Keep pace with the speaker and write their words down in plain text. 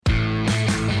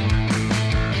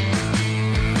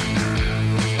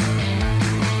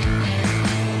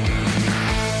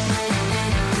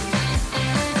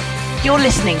You're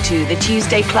listening to The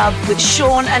Tuesday Club with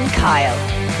Sean and Kyle.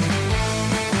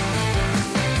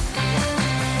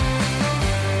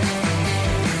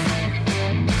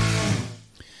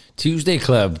 Tuesday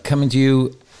Club coming to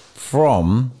you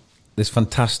from this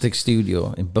fantastic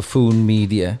studio in Buffoon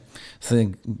Media.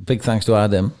 Big thanks to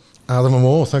Adam. Adam and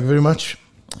Moore, thank you very much.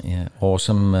 Yeah,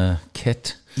 awesome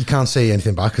kit. You can't say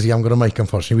anything back because he hasn't got a mic,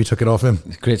 unfortunately. We took it off him.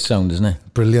 Great sound, isn't it?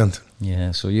 Brilliant.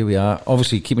 Yeah, so here we are.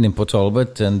 Obviously keeping in Port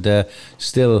Talbot and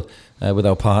still with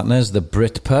our partners, the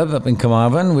Brit Pub up in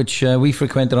Carmarthen, which we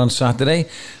frequented on Saturday.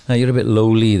 You're a bit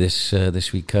lowly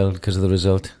this week, Kyle, because of the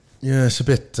result. Yeah, it's a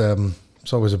bit...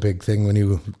 it's always a big thing when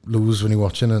you lose when you're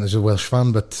watching, and as a Welsh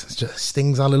fan, but it just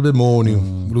stings a little bit more when you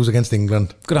lose against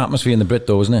England. Good atmosphere in the Brit,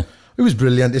 though, isn't it? It was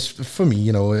brilliant. It's for me,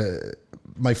 you know,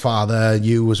 my father,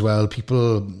 you as well,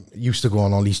 people used to go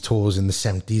on all these tours in the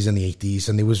 70s and the 80s,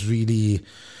 and there was really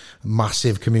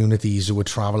massive communities who would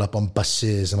travel up on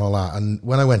buses and all that. And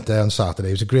when I went there on Saturday,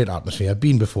 it was a great atmosphere. I'd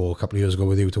been before a couple of years ago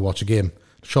with you to watch a game,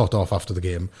 shot off after the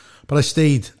game, but I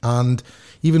stayed. And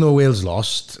even though Wales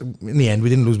lost, in the end we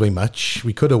didn't lose by much.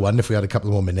 We could have won if we had a couple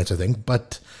more minutes, I think.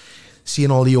 But seeing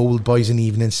all the old boys in the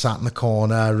evening sat in the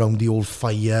corner around the old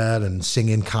fire and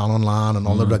singing Canon Lan and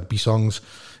all the rugby songs,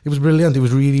 it was brilliant. It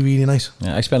was really, really nice.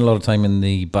 Yeah, I spent a lot of time in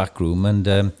the back room,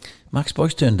 and Max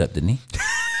Boyce turned up, didn't he?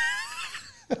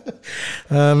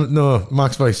 No,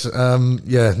 Max Boyce.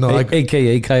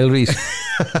 AKA Kyle Reese.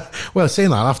 Well,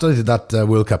 saying that, after I did that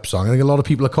World Cup song, I think a lot of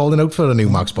people are calling out for a new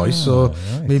Max Boyce, so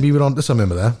right. Maybe we're on to something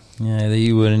with that. Yeah,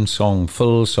 you were in song,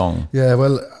 full song. Yeah,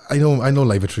 well, I know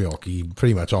Live at Treorchy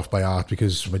pretty much off by heart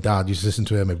because my dad used to listen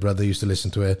to it, my brother used to listen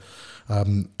to it.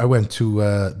 I went to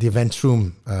the events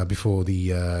room before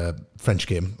the French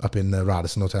game up in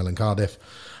Radisson Hotel in Cardiff,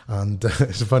 and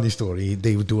it's a funny story.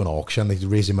 They would do an auction, they'd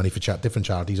raising money for different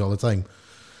charities all the time.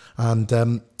 And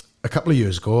a couple of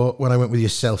years ago, when I went with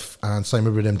yourself and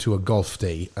Simon Ridham to a golf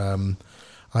day,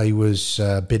 I was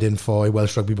bidding for a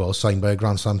Welsh rugby ball signed by a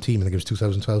Grand Slam team. I think it was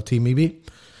 2012 team maybe.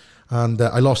 And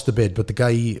I lost the bid, but the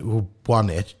guy who won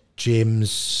it,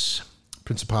 James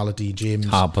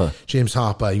Harper,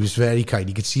 he was very kind.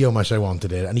 He could see how much I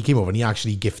wanted it, and he came over and he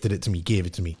actually gifted it to me, gave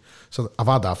it to me. So I've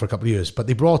had that for a couple of years. But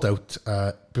they brought out,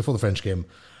 before the French game,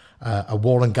 a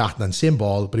Warren Gatland, same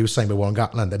ball, but he was signed by Warren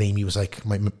Gatland, and Amy was like,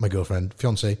 my girlfriend,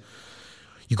 fiance,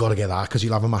 you got to get that because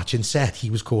you'll have a matching set. He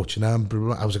was coaching her.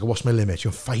 I was like, what's my limit?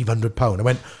 You're £500. I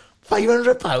went,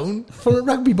 £500 for a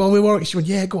rugby ball with Warren? She went,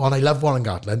 yeah, go on, I love Warren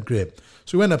Gatland, great.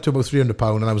 So we went up to about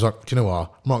 £300, and I was like, do you know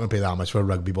what? I'm not going to pay that much for a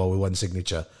rugby ball with one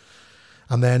signature.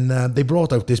 And then they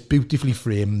brought out this beautifully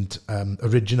framed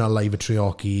original Live at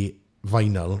Treorchy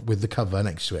vinyl with the cover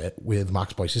next to it with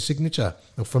Max Boyce's signature.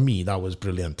 Now, for me, that was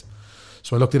brilliant.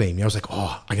 So I looked at Amy, I was like,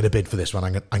 I'm going to bid for this one.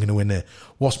 I'm going to win it.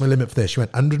 What's my limit for this? She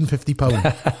went,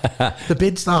 £150. The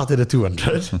bid started at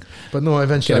 200. But no,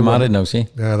 eventually... Get married now, see?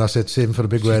 Yeah, that's it. Saving for the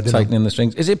big wedding. Tightening the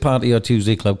strings. Is it part of your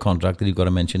Tuesday Club contract that you've got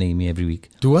to mention Amy every week?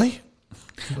 Do I?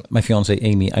 My fiance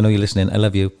Amy, I know you're listening. I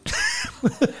love you.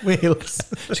 Wales.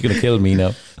 She's going to kill me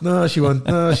now. No, she won't.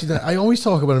 No, I always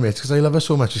talk about her, mate, because I love her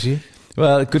so much, you see.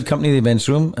 Well, good company, the events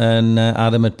room, and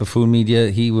Adam at Buffoon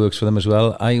Media, he works for them as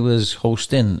well. I was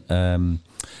hosting an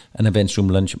events room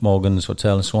lunch at Morgan's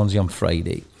Hotel in Swansea on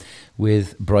Friday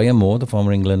with Brian Moore, the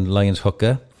former England Lions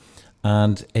hooker,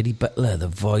 and Eddie Butler, the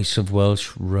voice of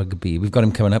Welsh rugby. We've got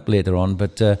him coming up later on,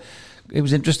 but it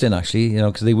was interesting actually, you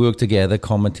know, because they work together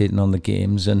commentating on the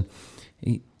games, and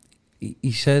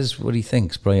he says what he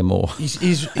thinks, Brian Moore.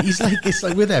 He's like, it's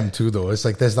like with them too though, it's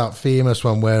like there's that famous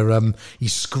one where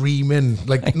he's screaming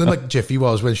like Jiffy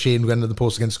was when Shane went to the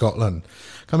post against Scotland.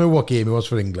 Can't remember what game it was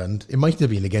for England. It might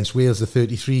have been against Wales, the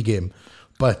 33 game.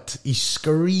 But he's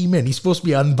screaming. He's supposed to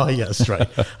be unbiased, right?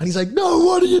 And he's like, no,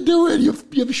 what are you doing?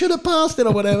 You should have passed it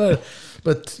or whatever.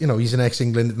 But, you know, he's an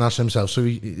ex-England international himself. So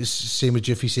same with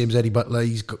Jiffy, same as Eddie Butler.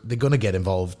 They're going to get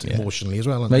involved emotionally as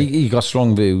well. He got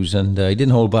strong views and he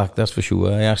didn't hold back, that's for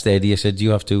sure. I asked Eddie, I said, do you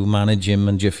have to manage him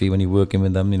and Jiffy when you're working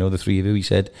with them, you know, the three of you? He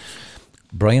said,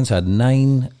 Brian's had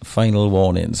 9 final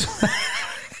warnings.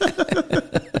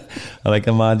 I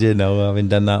can imagine now having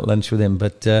done that lunch with him.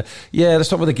 But let's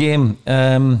start with the game.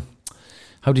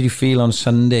 How did you feel on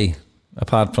Sunday,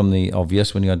 apart from the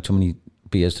obvious when you had too many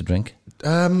beers to drink?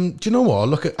 Do you know what?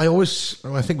 Look,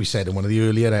 I think we said in one of the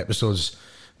earlier episodes,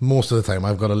 most of the time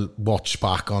I've got to watch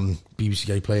back on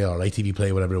BBC iPlayer or ITV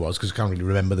Play, whatever it was, because I can't really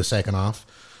remember the second half.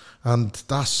 And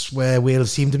that's where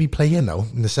Wales seem to be playing now,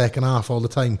 in the second half all the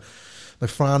time. Like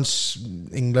France,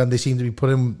 England, they seem to be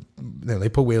putting, they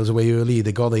put Wales away early,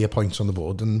 they got their points on the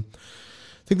board, and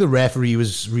think the referee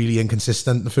was really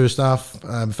inconsistent in the first half.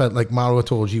 Felt like Maro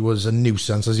Itoje was a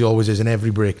nuisance, as he always is in every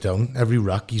breakdown, every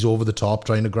ruck. He's over the top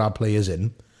trying to grab players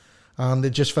in. And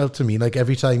it just felt to me like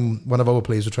every time one of our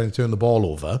players were trying to turn the ball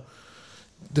over,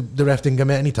 the ref didn't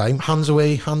come at any time. Hands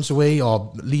away,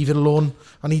 or leave it alone.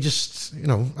 And he just,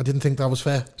 I didn't think that was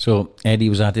fair. So Eddie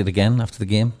was at it again after the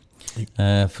game.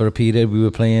 For a period, we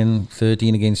were playing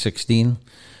 13 against 16.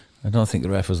 I don't think the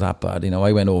ref was that bad.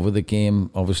 I went over the game,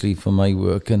 obviously, for my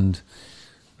work, and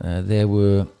there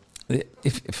were...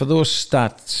 for those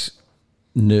stats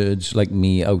nerds like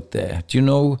me out there, do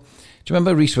you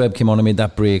remember Rhys Webb came on and made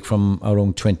that break from our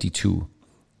own 22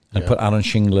 and put Aaron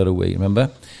Shingler away, remember?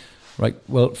 Right,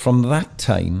 well, from that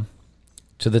time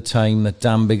to the time that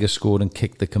Dan Biggar scored and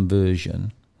kicked the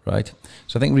conversion, right?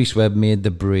 So I think Rhys Webb made the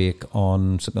break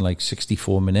on something like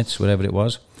 64 minutes, whatever it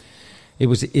was. It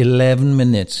was 11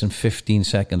 minutes and 15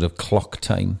 seconds of clock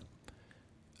time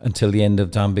until the end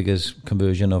of Dan Biggar's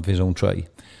conversion of his own try.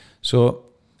 So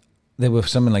there were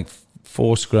something like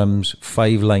 4 scrums,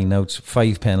 5 lineouts,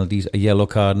 5 penalties, a yellow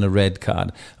card and a red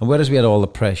card. And whereas we had all the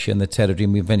pressure and the territory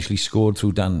and we eventually scored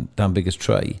through Dan Biggar's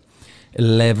try,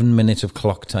 11 minutes of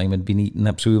clock time had been eaten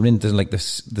up. So we were into like the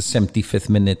 75th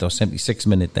minute or 76th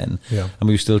minute then. Yeah. And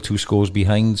we were still 2 scores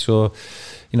behind. So,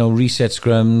 reset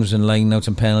scrums and lineouts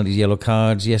and penalties, yellow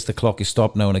cards. Yes, the clock is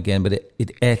stopped now and again, but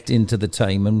it ate into the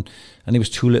time. And it was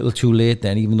too little too late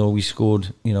then, even though we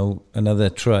scored, another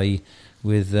try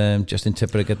with Justin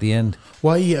Tipuric at the end.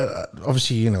 Why,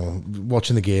 obviously,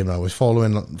 watching the game now, I was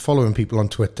following people on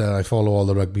Twitter. I follow all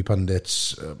the rugby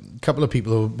pundits. A couple of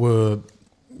people were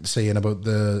saying about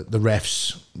the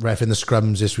ref in the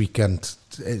scrums this weekend.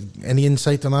 Any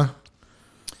insight on that?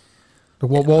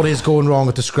 What is going wrong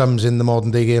with the scrums in the modern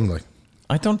day game? Like,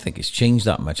 I don't think it's changed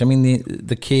that much. I mean,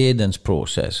 the cadence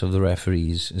process of the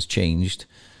referees has changed,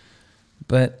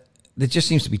 but there just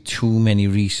seems to be too many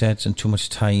resets and too much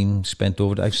time spent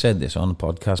over it. I've said this on the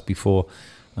podcast before,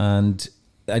 and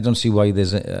I don't see why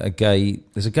there's a guy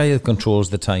that controls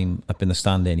the time up in the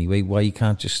stand anyway. Why you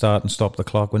can't just start and stop the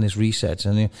clock when there's resets?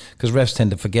 And because refs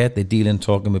tend to forget, they're dealing,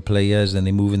 talking with players, then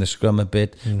they move in the scrum a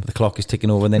bit. But the clock is ticking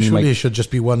over, and then surely it should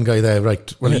just be one guy there,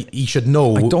 right? Well, he should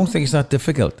know. I don't think it's that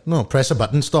difficult. No, press a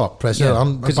button, stop, press it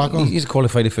on, and back on. He's a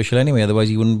qualified official anyway. Otherwise,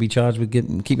 he wouldn't be charged with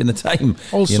keeping the time.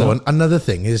 Also, another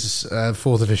thing is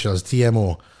fourth officials,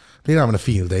 TMO. They're having a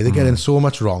field day. They're getting so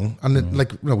much wrong, and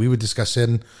we were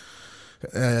discussing.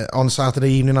 On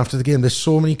Saturday evening after the game, there's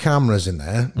so many cameras in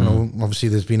there. Obviously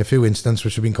there's been a few instances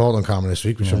which have been caught on camera this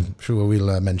week, which I'm sure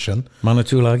we'll mention. Manu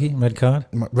Tuilagi, red card.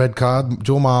 Red card.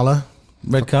 Joe Marler,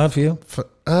 red card for you.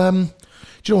 Do you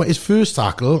know what? His first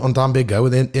tackle on Dan Biggar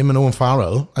with him and Owen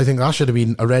Farrell, I think that should have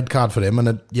been a red card for him and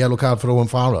a yellow card for Owen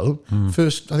Farrell.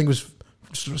 First, I think it was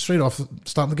straight off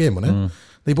starting the game, wasn't it?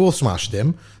 They both smashed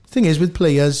him. The thing is, with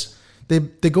players,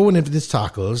 they're going in for these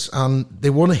tackles and they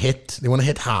want to hit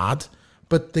hard.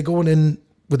 But they're going in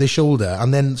with their shoulder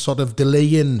and then sort of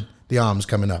delaying the arms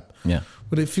coming up. Yeah.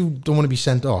 But if you don't want to be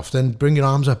sent off, then bring your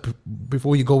arms up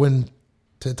before you go in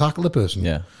to tackle the person.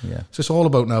 Yeah, yeah. So it's all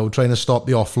about now trying to stop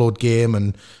the offload game.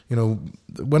 And,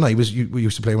 when we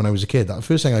used to play when I was a kid, the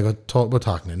first thing I got taught about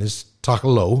tackling is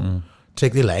tackle low,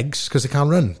 take their legs because they can't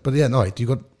run. But yeah, no, you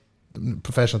got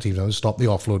professional teams now to stop the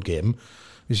offload game.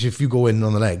 If you go in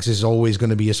on the legs, there's always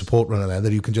going to be a support runner there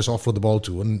that you can just offload the ball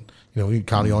to, and you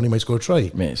carry on. You might score a try.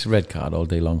 Mate, it's a red card all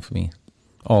day long for me,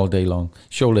 all day long.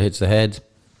 Shoulder hits the head,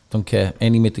 don't care.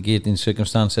 Any mitigating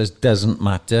circumstances doesn't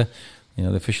matter.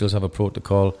 The officials have a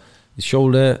protocol. The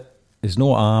shoulder, there's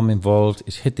no arm involved.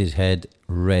 It's hit his head.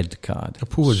 Red card. A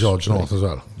poor George North as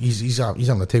well. He's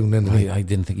having a tune in. I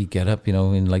didn't think he'd get up,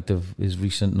 in light of his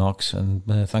recent knocks, and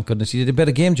thank goodness he did a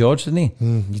better game, George, didn't he?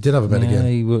 He did have a better game.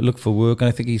 He looked for work, and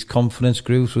I think his confidence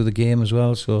grew through the game as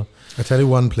well. So I tell you,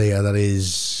 one player that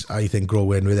is, I think,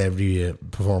 growing with every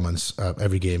performance,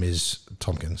 every game is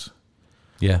Tompkins.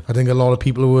 Yeah, I think not a lot of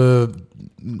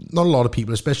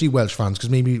people, especially Welsh fans, because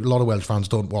maybe a lot of Welsh fans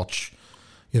don't watch.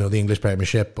 The English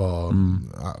Premiership or,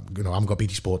 I haven't got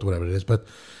BT Sport or whatever it is. But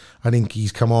I think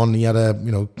he's come on. He had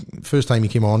first time he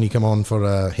came on for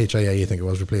a HIA, I think it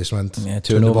was, replacement. Yeah,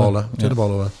 turn the ball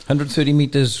over. 130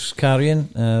 metres carrying.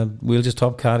 Wales'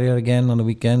 top carrier again on the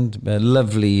weekend. A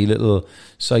lovely little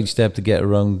sidestep to get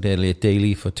around Elliot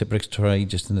Daly for Tipperick's try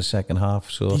just in the second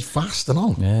half. So he's fast and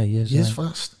all. Yeah, he is. He is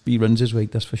fast. He runs his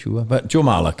weight, that's for sure. But Joe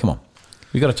Marler, come on.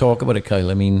 We've got to talk about it, Kyle.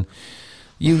 I mean,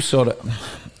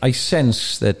 I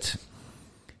sense that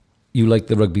you like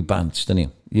the rugby bants, don't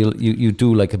you? You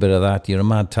do like a bit of that. You're a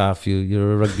mad taff.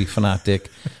 You're a rugby fanatic,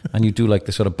 and you do like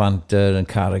the sort of banter and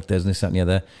characters and this, that, and the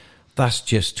other. That's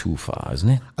just too far, isn't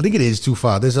it? I think it is too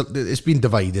far. It's been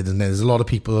divided, and there's a lot of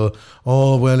people,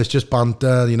 oh, well, it's just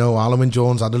banter, Alan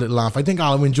Wynne-Jones had a little laugh. I think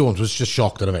Alan Wynne-Jones was just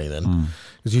shocked at everything,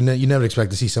 because you never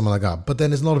expect to see someone like that. But then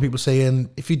there's a lot of people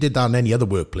saying, if you did that in any other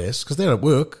workplace, because they're at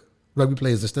work, rugby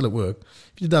players, they're still at work,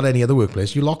 if you did that in any other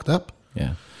workplace, you're locked up.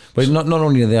 Yeah. But not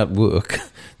only are they at work,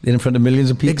 they're in front of millions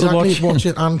of people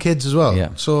watching and kids as well.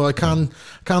 Yeah. So I can't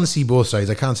see both sides.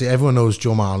 I can't see. Everyone knows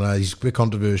Joe Marler. He's a bit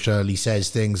controversial. He says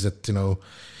things that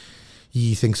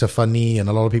he thinks are funny, and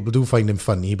a lot of people do find him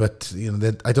funny. But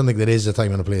I don't think there is a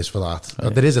time and a place for that.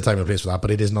 Right. There is a time and a place for that,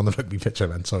 but it isn't on the rugby pitch. I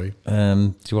meant, sorry.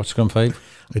 Do you watch Scrum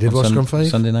 5? I did watch Scrum 5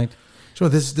 Sunday night. So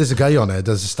there's a guy on there,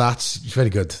 does the stats. He's very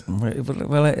good.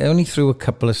 Well, I only threw a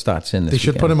couple of stats in. They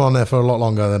should put him on there for a lot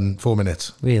longer than 4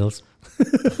 minutes. Wales.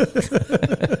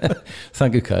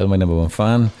 Thank you, Kyle, my number one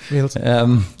fan. Wales.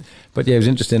 But yeah, it was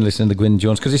interesting listening to Gwyn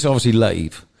Jones, because it's obviously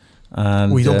live.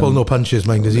 And you don't pull no punches,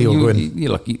 mind, does he, or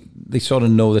Gwyn? They sort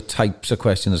of know the types of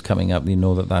questions coming up. They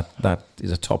know that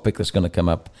is a topic that's going to come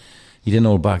up. He didn't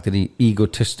hold back, did he?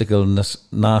 Egotistical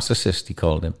narcissist, he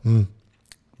called him.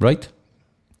 Right?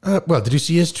 Well, did you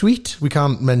see his tweet? We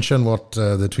can't mention what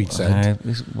the tweet said.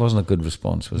 This wasn't a good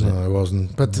response, was it? No, it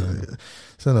wasn't. But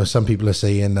some people are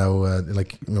saying now,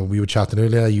 we were chatting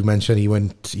earlier. You mentioned he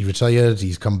retired.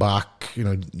 He's come back.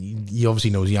 He obviously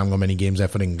knows he hasn't got many games there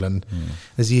for England.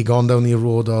 Has he gone down the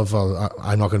road of,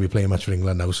 I'm not going to be playing much for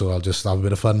England now, so I'll just have a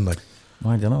bit of fun?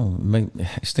 I don't know.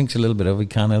 It stinks a little bit of he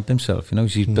can't help himself.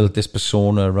 He's built this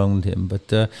persona around him. But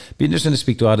be interesting to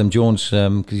speak to Adam Jones,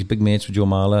 because he's big mates with Joe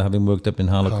Marler, having worked up in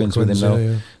Harlequins with him now.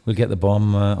 Yeah. We'll get the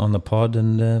bomb on the pod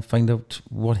and find out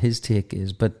what his take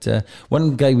is. But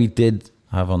one guy we did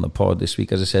have on the pod this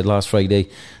week, as I said, last Friday,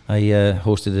 I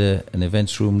hosted an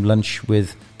events room lunch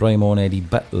with Brian Moore and Eddie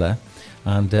Butler.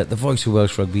 And the voice of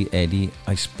Welsh Rugby, Eddie,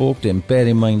 I spoke to him, bear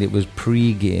in mind it was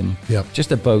pre-game,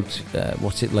 just about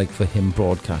what's it like for him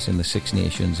broadcasting the Six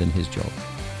Nations and his job.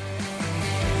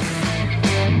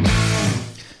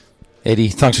 Eddie,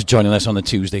 thanks for joining us on the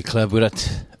Tuesday Club. We're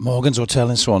at Morgan's Hotel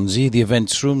in Swansea, the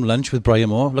events room lunch with Brian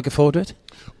Moore. Looking forward to it?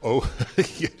 Oh,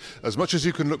 yeah. As much as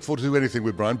you can look forward to anything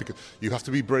with Brian, because you have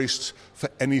to be braced for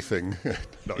anything.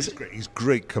 No, he's great. He's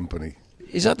great company.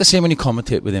 Is that the same when you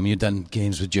commentate with him? You've done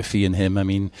games with Jiffy and him. I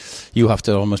mean, you have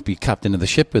to almost be captain of the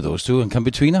ship with those two and come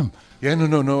between them. Yeah,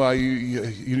 no.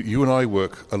 You and I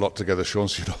work a lot together, Sean.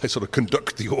 So I sort of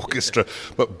conduct the orchestra,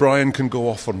 but Brian can go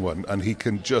off on one, and he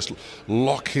can just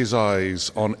lock his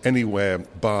eyes on anywhere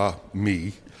bar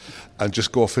me, and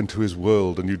just go off into his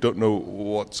world, and you don't know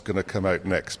what's going to come out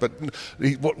next. But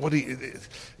he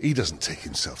doesn't take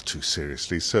himself too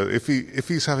seriously. So if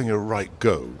he's having a right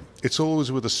go, it's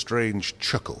always with a strange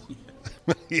chuckle.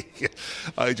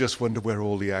 I just wonder where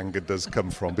all the anger does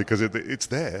come from, because it's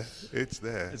there. It's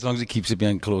there. As long as he keeps it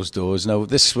behind closed doors. Now,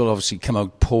 this will obviously come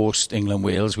out post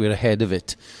England-Wales. We're ahead of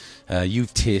it.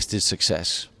 You've tasted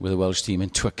success with the Welsh team in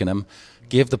Twickenham.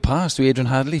 Gave the pass to Adrian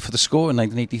Hadley for the score in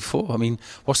 1984. I mean,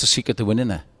 what's the secret to winning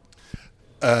there?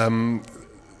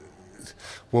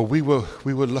 Well, we were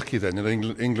lucky then.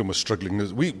 England was struggling.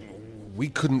 We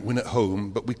couldn't win at home,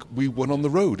 but we won on the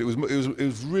road. It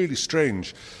was really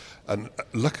strange, and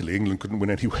luckily England couldn't win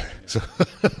anywhere. So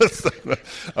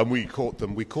and we caught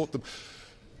them.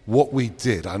 What we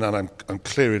did, and I'm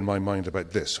clear in my mind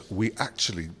about this, we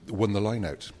actually won the line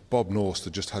out. Bob Norst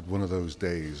had just had one of those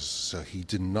days. He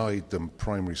denied them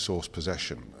primary source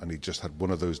possession, and he just had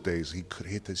one of those days. He could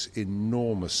hit this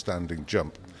enormous standing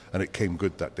jump, and it came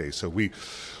good that day. So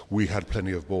we had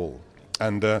plenty of ball,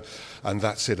 and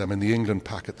that's it. I mean, the England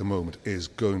pack at the moment is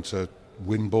going to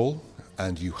win ball,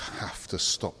 and you have to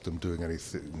stop them doing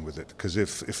anything with it. Because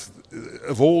if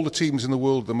of all the teams in the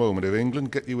world at the moment, if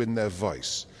England get you in their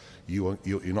vice, you're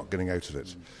not getting out of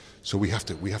it. So we have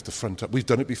to front up. We've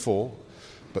done it before,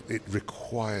 but it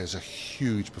requires a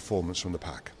huge performance from the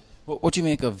pack. What do you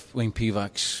make of Wayne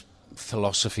Pivac's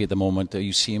philosophy at the moment? Are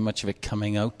you seeing much of it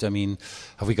coming out? I mean,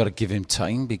 have we got to give him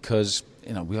time? Because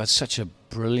we've had such a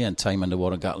brilliant time under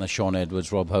Warren Gatland, Sean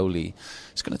Edwards, Rob Howley.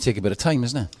 It's going to take a bit of time,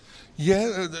 isn't it?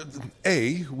 Yeah,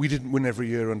 we didn't win every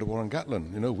year under Warren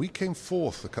Gatland. We came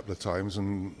fourth a couple of times,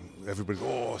 and everybody,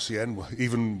 CN,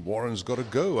 even Warren's got to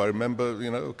go. I remember,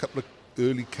 a couple of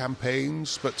early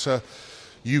campaigns, but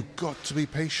you've got to be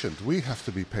patient. We have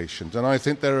to be patient, and I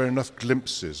think there are enough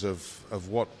glimpses of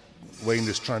what Wayne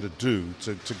is trying to do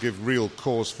to give real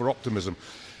cause for optimism.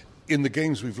 In the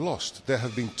games we've lost, there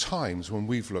have been times when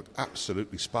we've looked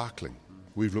absolutely sparkling.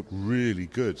 We've looked really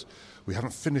good. We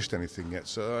haven't finished anything yet,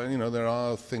 so there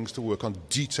are things to work on,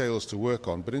 details to work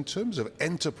on. But in terms of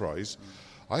enterprise,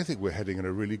 I think we're heading in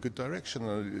a really good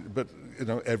direction. But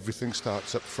everything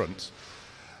starts up front,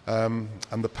 And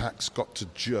the pack's got to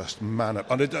just man up.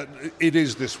 And it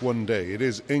is this one day. It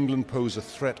is England pose a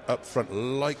threat up front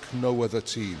like no other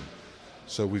team.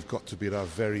 So we've got to be at our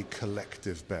very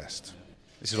collective best.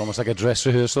 This is almost like a dress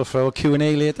rehearsal for our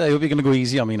Q&A later. I hope you're going to go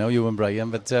easy on me now, you and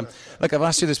Brian. But look, I've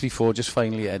asked you this before, just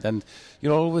finally, Ed, and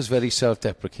you're always very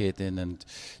self-deprecating and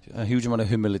a huge amount of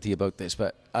humility about this.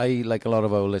 But I, like a lot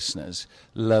of our listeners,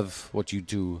 love what you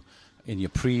do in your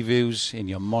previews, in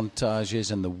your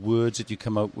montages, and the words that you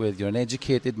come out with. You're an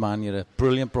educated man. You're a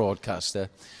brilliant broadcaster.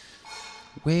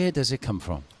 Where does it come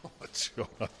from?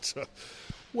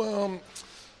 Well,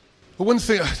 one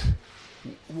thing,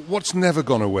 what's never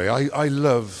gone away. I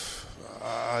love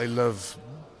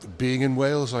being in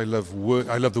Wales. I love work.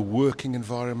 I love the working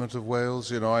environment of Wales.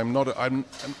 You know, I'm not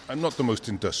the most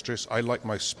industrious. I like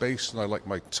my space and I like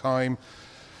my time.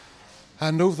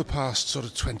 And over the past sort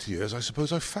of 20 years, I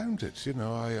suppose I've found it. You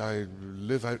know, I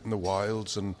live out in the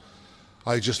wilds and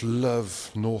I just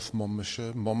love North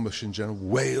Monmouthshire, Monmouthshire in general,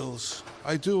 Wales.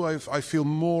 I do. I feel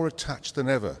more attached than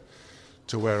ever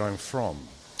to where I'm from.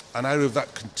 And out of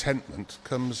that contentment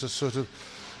comes a sort of,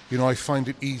 you know, I find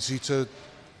it easy to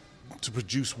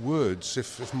produce words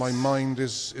if my mind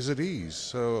is at ease.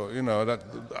 So, you know, that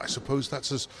I suppose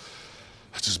that's as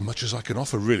much as I can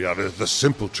offer, really. The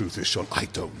simple truth is, Sean, I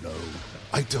don't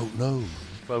know.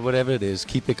 Well, whatever it is,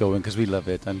 keep it going because we love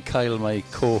it. And Kyle, my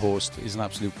co-host, is an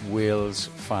absolute Wales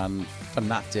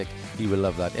fanatic. He will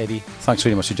love that. Eddie, thanks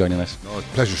very much for joining us. No,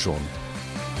 pleasure, Sean.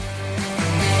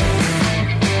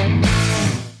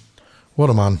 What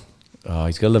a man. Oh,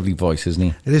 he's got a lovely voice, isn't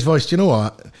he? It is voice. Do you know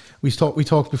what? We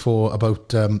talked before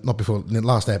about, not before, in the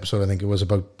last episode, I think it was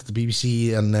about the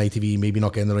BBC and ITV maybe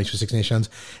not getting the rights for Six Nations.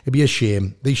 It'd be a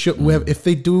shame. They should, if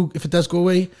it does go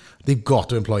away, they've got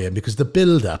to employ him because the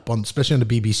build-up, especially on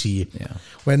the BBC,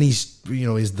 when he's, you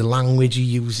know, is the language he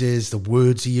uses, the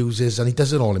words he uses, and he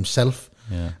does it all himself.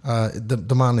 Yeah,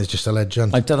 the man is just a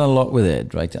legend. I've done a lot with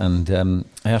Ed, right? And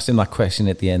I asked him that question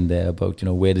at the end there about, you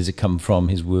know, where does it come from,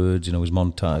 his words, you know, his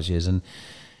montages, and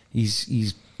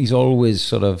he's always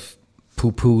sort of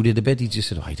poo-pooed it a bit. He just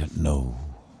said, I don't know.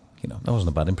 You know, that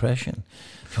wasn't a bad impression.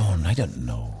 Sean, I don't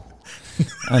know.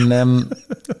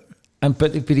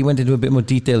 But he went into a bit more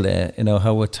detail there, you know,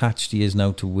 how attached he is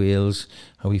now to Wales,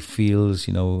 how he feels,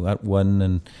 you know, at one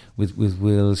and with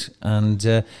Wales.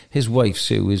 And his wife,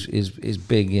 Sue, is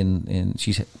big in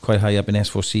she's quite high up in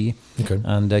S4C. Okay.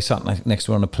 And I sat next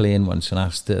to her on a plane once and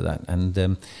asked her that. And,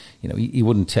 you know, he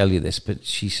wouldn't tell you this, but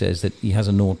she says that he has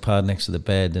a notepad next to the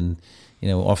bed and, you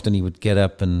know, often he would get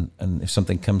up and if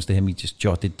something comes to him, he just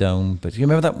jot it down. But you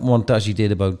remember that montage he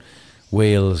did about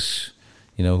Wales,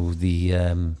 you know,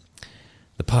 the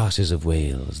passes of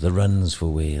Wales, the runs for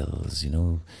Wales, you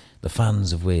know, the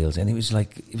fans of Wales, and it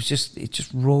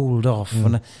just rolled off.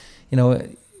 And you know,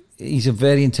 he's a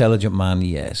very intelligent man,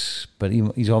 yes, but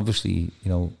he's obviously,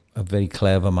 you know, a very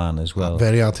clever man as well.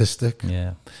 Very artistic.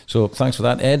 Yeah. So thanks for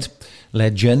that, Ed.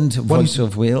 Legend, voice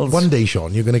of Wales. One day,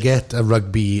 Sean, you're going to get a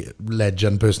rugby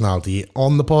legend personality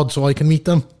on the pod so I can meet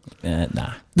them.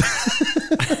 Nah.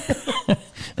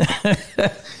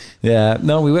 Yeah.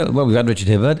 No, we will. Well, we've had Richard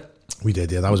Hibbard. We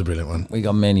did, yeah. That was a brilliant one. We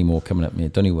got many more coming up,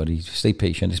 mate. Don't you worry. Stay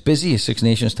patient. It's busy. It's Six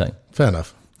Nations time. Fair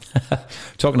enough.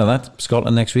 Talking of that,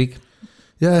 Scotland next week.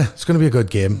 Yeah, it's going to be a good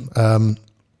game.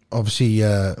 Obviously,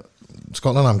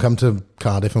 Scotland haven't come to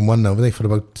Cardiff and won, haven't they, for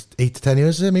about 8 to 10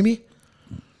 years, is it, maybe?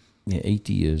 Yeah,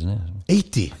 80 years, isn't it?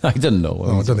 80? I don't know.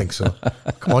 Oh, I don't think so.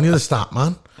 Come on, you're the stat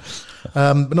man.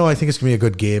 But no, I think it's going to be a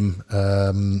good game.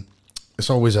 It's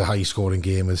always a high-scoring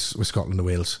game with Scotland and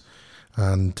Wales.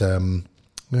 And...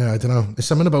 yeah, I don't know. There's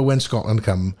something about when Scotland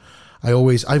come.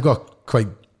 I've got quite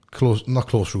not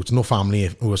close roots, no family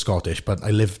who are Scottish, but I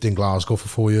lived in Glasgow for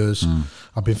 4 years.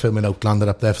 I've been filming Outlander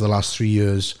up there for the last 3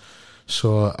 years.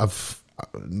 So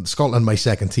Scotland, my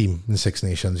second team in Six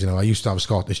Nations. You know, I used to have a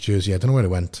Scottish jersey. I don't know where it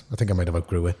went. I think I might have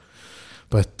outgrew it.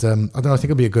 But I don't know. I think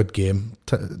it'll be a good game.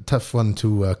 Tough one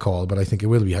to call, but I think it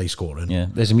will be high scoring. Yeah,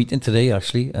 there's a meeting today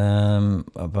actually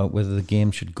about whether the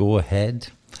game should go ahead.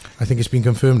 I think it's been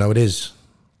confirmed now. It is.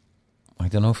 I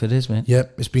don't know if it is, mate. Yeah,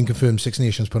 it's been confirmed. Six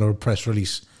Nations put out a press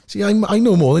release. See, I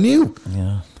know more than you.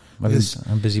 Yeah, I'm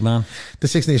a busy man. The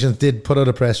Six Nations did put out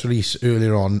a press release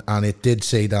earlier on, and it did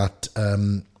say that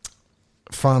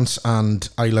France and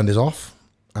Ireland is off,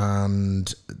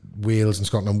 and Wales and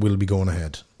Scotland will be going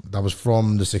ahead. That was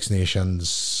from the Six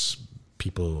Nations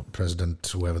people, president,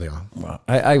 whoever they are. Well,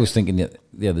 I was thinking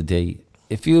the other day,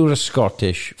 if you're a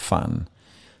Scottish fan,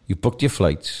 you booked your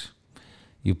flights,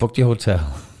 you booked your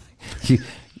hotel,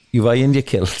 you've ironed your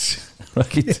kilts,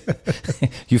 right?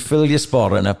 You fill your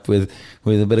sporran up with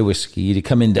a bit of whiskey. You're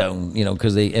coming down, you know,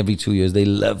 because every 2 years they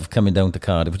love coming down to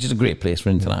Cardiff, which is a great place for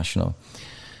international.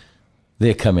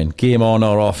 They're coming, game on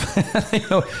or off. you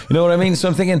know what I mean? So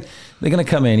I'm thinking they're going to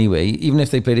come anyway, even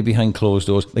if they played it behind closed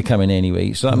doors. They come in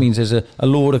anyway. So that means there's a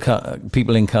load of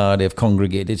people in Cardiff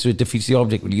congregated. So it defeats the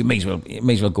object. You may as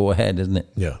well go ahead, isn't it?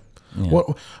 Yeah.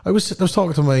 Well, I was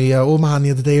talking to my old man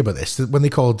the other day about this when they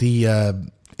called the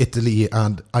Italy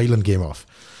and Ireland game off.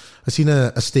 I seen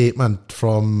a statement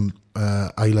from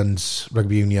Ireland's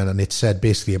rugby union, and it said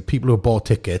basically people who bought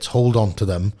tickets, hold on to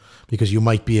them because you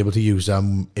might be able to use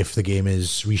them if the game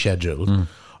is rescheduled.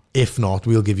 If not,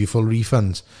 we'll give you full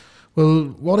refunds. Well,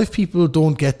 what if people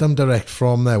don't get them direct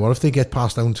from there? What if they get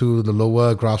passed down to the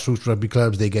lower grassroots rugby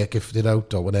clubs? They get gifted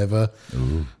out or whatever.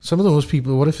 Some of those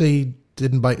people, what if they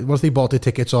didn't buy? What if they bought their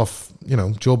tickets off, you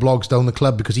know, Joe Bloggs down the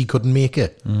club because he couldn't make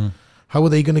it? How are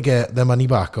they going to get their money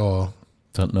back? Or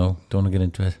don't know. Don't want to get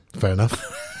into it. Fair enough.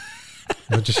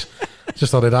 I just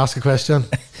thought I'd ask a question.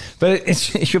 But it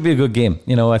should be a good game.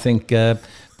 You know, I think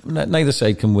neither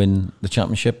side can win the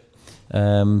championship,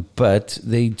 but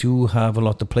they do have a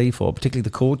lot to play for, particularly the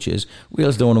coaches.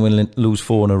 Wales don't want to lose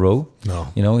 4 in a row. No.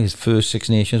 You know, his first Six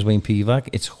Nations, Wayne Pivac,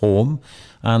 it's home.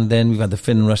 And then we've had the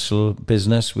Finn Russell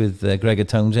business with Gregor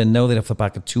Townsend. Now they're off the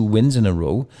back of 2 wins in a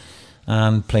row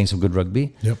and playing some good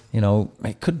rugby. Yep. You know,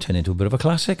 it could turn into a bit of a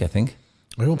classic, I think.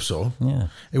 I hope so. Yeah.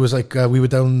 It was like we were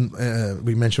down,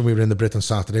 we mentioned we were in the Brit on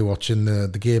Saturday watching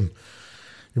the game.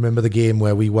 Remember the game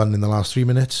where we won in the last 3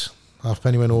 minutes?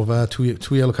 Halfpenny went over, two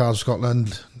yellow cards for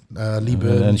Scotland, Lee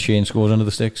Byrne. And Shane scored under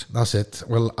the sticks. That's it.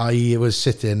 Well, I was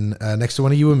sitting next to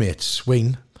one of your mates,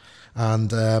 Wayne,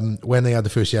 and when they had the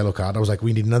first yellow card, I was like,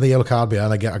 we need another yellow card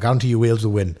behind. I guarantee you Wales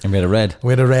will win. And we had a red.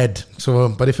 We had a red. So,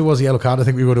 but if it was a yellow card, I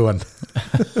think we would have won.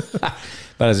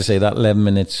 But as I say, that 11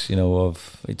 minutes, you know,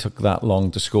 it took that long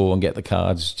to score and get the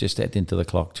cards, just ate into the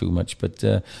clock too much. But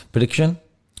prediction?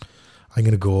 I'm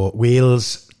going to go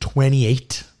Wales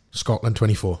 28, Scotland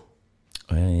 24.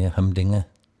 Oh, yeah, humdinger.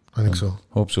 I think so.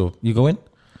 Hope so. You going?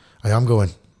 I am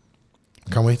going.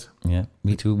 Can't wait. Yeah,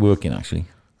 me too. Working, actually.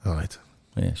 All right.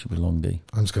 Yeah, it should be a long day.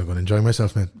 I'm just going to go and enjoy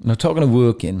myself, man. Now, talking of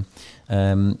working,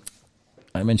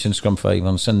 I mentioned Scrum 5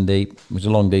 on Sunday. It was a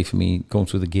long day for me, going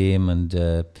through the game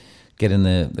and getting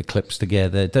the clips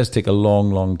together. It does take a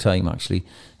long, long time, actually.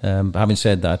 But having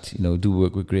said that, you know, do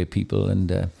work with great people.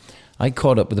 And I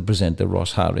caught up with the presenter,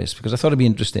 Ross Harris, because I thought it'd be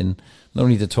interesting not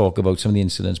only to talk about some of the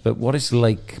incidents, but what it's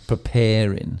like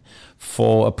preparing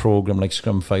for a programme like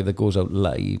Scrum 5 that goes out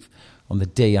live on the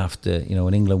day after, you know,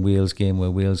 an England-Wales game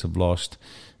where Wales have lost.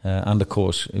 And, of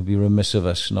course, it would be remiss of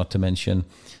us not to mention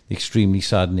the extremely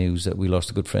sad news that we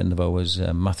lost a good friend of ours,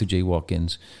 Matthew J.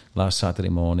 Watkins, last Saturday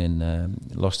morning,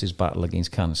 lost his battle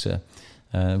against cancer.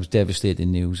 It was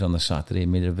devastating news on the Saturday. It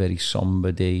made it a very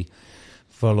sombre day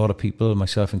for a lot of people,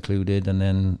 myself included, and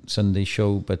then Sunday's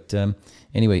show. But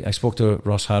anyway, I spoke to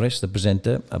Ross Harris, the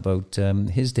presenter, about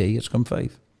his day at Scrum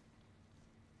 5.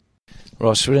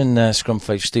 Ross, we're in Scrum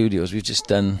 5 studios. We've just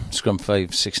done Scrum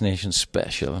 5 Six Nations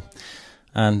special.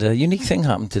 And a unique thing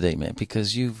happened today, mate,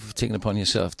 because you've taken upon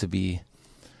yourself to be,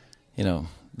 you know,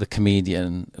 the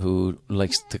comedian who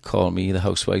likes to call me the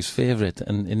housewife's favourite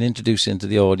and introduce into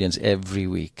the audience every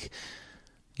week.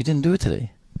 You didn't do it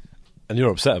today. And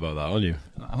you're upset about that, aren't you?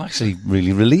 I'm actually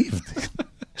really relieved.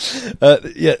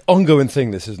 Yeah, ongoing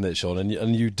thing this, isn't it, Sean?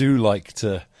 And you do like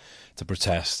to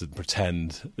protest and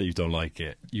pretend that you don't like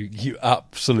it. You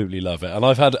absolutely love it. And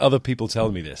I've had other people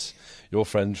tell me this. Your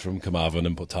friends from Carmarthen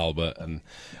and Port Talbot and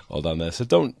all down there. So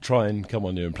don't try and come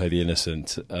on here and play the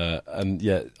innocent. And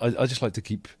yeah, I just like to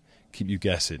keep you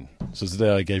guessing. So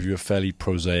today I gave you a fairly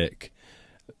prosaic,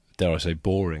 dare I say,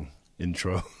 boring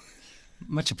intro.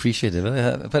 Much appreciated.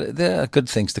 But there are good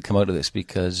things to come out of this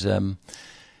because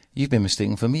you've been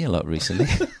mistaken for me a lot recently.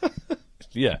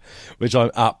 Yeah, which I'm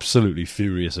absolutely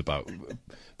furious about.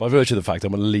 By virtue of the fact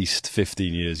I'm at least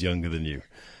 15 years younger than you.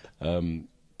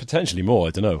 Potentially more, I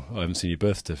don't know. I haven't seen your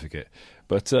birth certificate.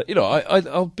 But, you know,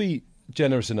 I'll be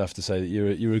generous enough to say that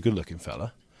you're a good-looking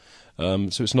fella.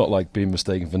 So it's not like being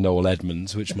mistaken for Noel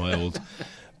Edmonds, which my old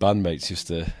bandmates used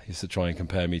to try and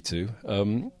compare me to.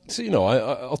 So, you know,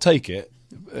 I'll take it,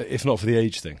 if not for the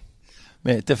age thing.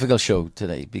 Mate, difficult show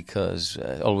today because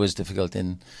always difficult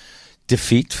in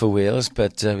defeat for Wales,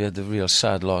 but we had the real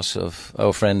sad loss of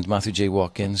our friend Matthew J.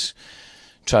 Watkins,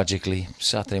 tragically,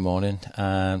 Saturday morning.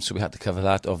 So we had to cover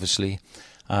that, obviously.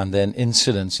 And then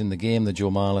incidents in the game, the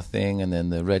Joe Marler thing, and then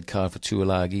the red card for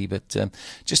Tuolagi. But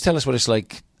just tell us what it's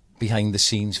like behind the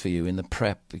scenes for you in the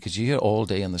prep, because you're here all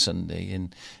day on the Sunday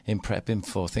in prepping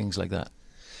for things like that.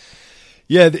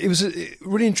 Yeah, it was a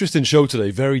really interesting show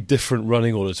today. Very different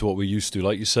running order to what we're used to.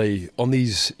 Like you say, on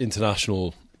these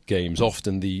international games,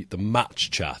 often the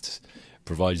match chat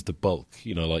provides the bulk.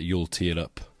 You know, like you'll tee it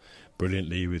up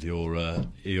brilliantly with your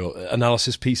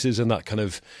analysis pieces, and that kind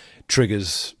of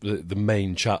triggers the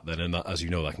main chat then. And that, as you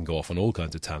know, that can go off on all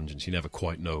kinds of tangents. You never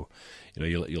quite know. You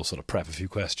know, you'll sort of prep a few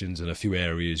questions and a few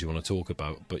areas you want to talk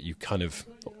about, but you kind of,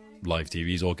 live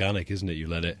TV is organic, isn't it? You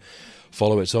let it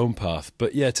follow its own path.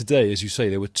 But yeah, today, as you say,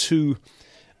 there were two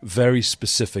very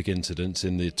specific incidents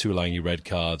in the Tuilagi red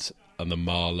cards and the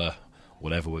Marler,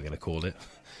 whatever we're going to call it,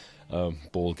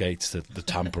 Ballgate, the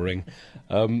tampering.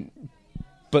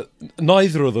 But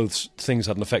neither of those things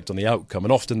had an effect on the outcome,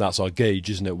 and often that's our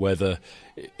gauge, isn't it? Whether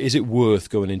is it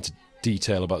worth going into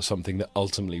detail about something that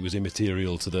ultimately was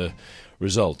immaterial to the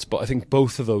result. But I think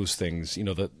both of those things, you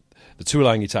know, that the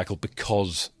Tuilagi tackle,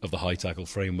 because of the high tackle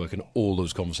framework and all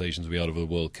those conversations we had over the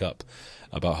World Cup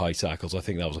about high tackles, I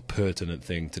think that was a pertinent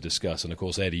thing to discuss. And of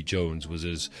course, Eddie Jones was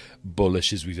as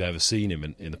bullish as we've ever seen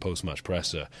him in the post-match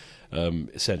presser,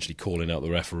 essentially calling out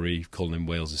the referee, calling him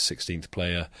Wales' 16th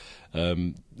player,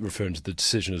 referring to the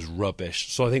decision as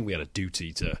rubbish. So I think we had a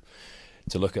duty to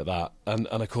look at that. And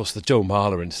of course, the Joe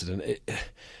Marler incident,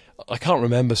 I can't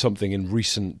remember something in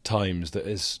recent times that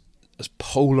has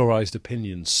polarised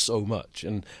opinions so much.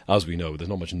 And as we know, there's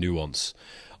not much nuance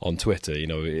on Twitter. You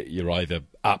know, you're either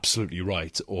absolutely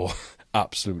right or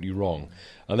absolutely wrong.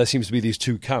 And there seems to be these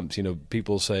two camps, you know,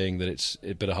 people saying that it's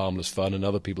a bit of harmless fun and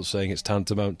other people saying it's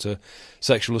tantamount to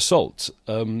sexual assault.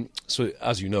 So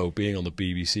as you know, being on the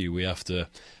BBC, we have to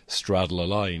straddle a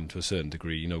line to a certain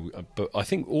degree, you know, but I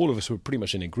think all of us were pretty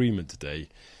much in agreement today.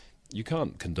 You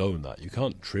can't condone that. You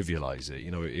can't trivialise it. You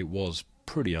know, it was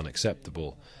pretty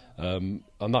unacceptable. And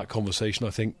that conversation,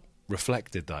 I think,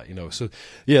 reflected that, you know. So,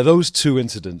 yeah, those two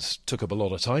incidents took up a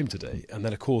lot of time today. And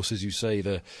then, of course, as you say,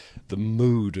 the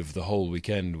mood of the whole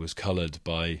weekend was coloured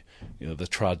by, you know, the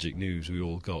tragic news we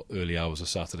all got early hours of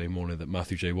Saturday morning that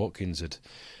Matthew J. Watkins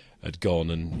had gone,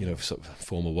 and, you know, sort of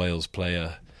former Wales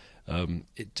player.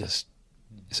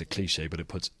 It's a cliche, but it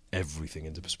puts everything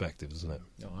into perspective, doesn't it?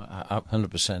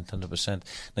 100%.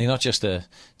 Now, you're not just a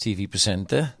TV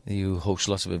presenter, you host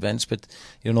lots of events, but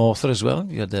you're an author as well.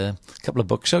 You had a couple of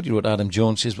books out. You wrote Adam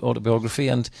Jones's autobiography,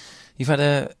 and you've had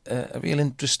a real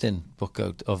interesting book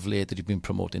out of late that you've been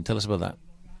promoting. Tell us about that.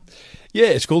 Yeah,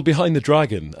 it's called Behind the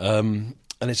Dragon, and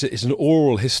it's an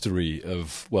oral history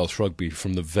of Welsh rugby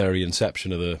from the very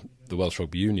inception of the Welsh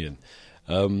Rugby Union.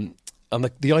 And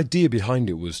the idea behind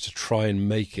it was to try and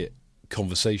make it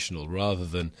conversational rather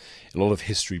than a lot of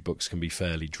history books can be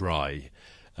fairly dry.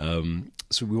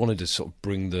 So we wanted to sort of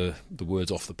bring the words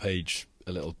off the page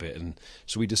a little bit, and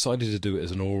so we decided to do it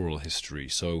as an oral history.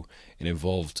 So it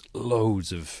involved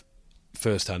loads of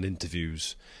first-hand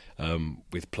interviews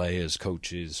with players,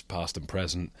 coaches, past and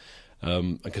present,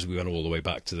 because we went all the way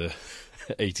back to the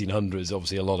 1800s.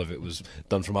 Obviously, a lot of it was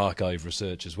done from archive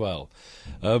research as well.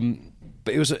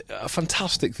 But it was a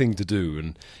fantastic thing to do,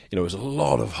 and you know, it was a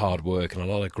lot of hard work and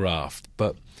a lot of graft.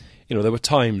 But you know, there were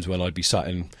times when I'd be sat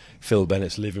in Phil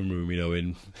Bennett's living room, you know,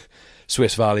 in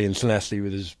Swiss Valley in Llanelli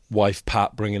with his wife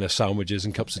Pat bringing us sandwiches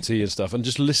and cups of tea and stuff, and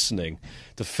just listening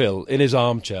to Phil in his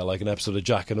armchair like an episode of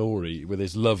Jack and Ori with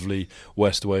his lovely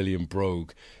West Walian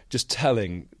brogue, just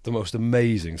telling the most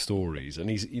amazing stories. And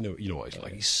he's, you know what he's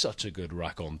like. He's such a good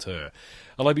raconteur.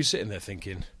 And I'd be sitting there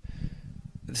thinking,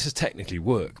 this is technically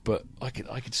work, but I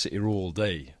could sit here all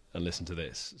day and listen to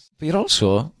this. But you're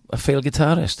also a failed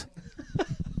guitarist.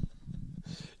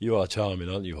 You are charming,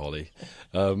 aren't you, Holly?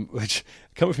 Which,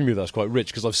 coming from you, that's quite rich,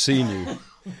 because I've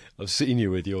seen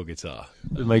you with your guitar.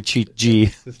 With my cheat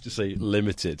G. Let's just say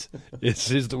limited. It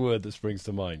is the word that springs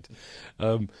to mind.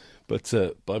 But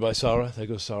bye-bye, Sarah. There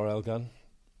goes Sarah Elgan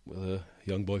with her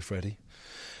young boy, Freddie.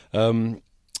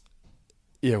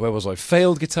 Yeah, where was I?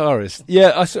 Failed guitarist. Yeah,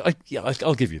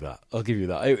 I'll give you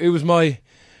that. It was my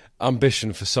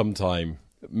ambition for some time,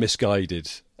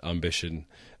 misguided ambition,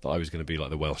 that I was going to be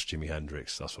like the Welsh Jimi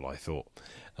Hendrix. That's what I thought.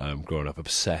 Growing up,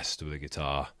 obsessed with a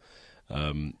guitar.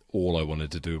 All I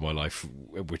wanted to do in my life,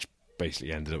 which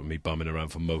basically ended up with me bumming around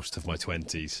for most of my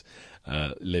 20s,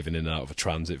 living in and out of a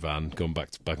transit van, going back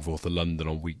and forth to London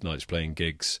on weeknights, playing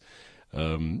gigs,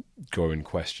 growing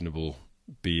questionable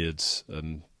beards,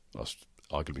 and I've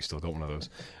arguably still got one of those.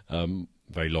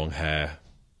 Very long hair,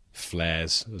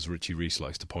 flares, as Richie Reese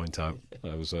likes to point out.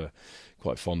 I was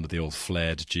quite fond of the old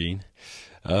flared gene.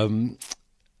 And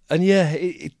yeah,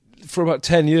 for about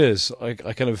 10 years, I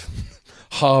kind of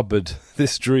harboured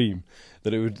this dream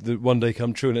that it would one day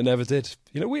come true, and it never did.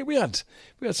 You know, we had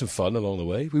some fun along the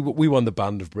way. We won the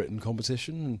Band of Britain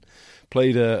competition and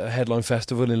played a headline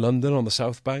festival in London on the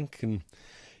South Bank, and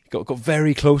got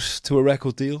very close to a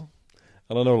record deal.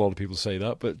 And I know a lot of people say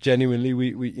that, but genuinely,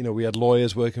 we had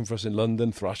lawyers working for us in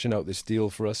London, thrashing out this deal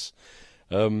for us,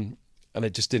 and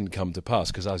it just didn't come to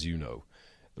pass because, as you know,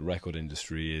 the record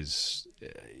industry is,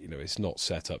 it's not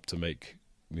set up to make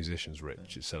musicians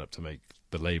rich. It's set up to make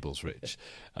the labels rich,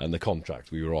 and the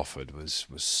contract we were offered was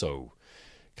so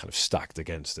kind of stacked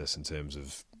against us in terms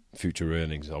of future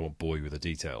earnings. I won't bore you with the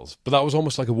details, but that was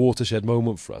almost like a watershed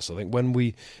moment for us. I think when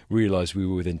we realised we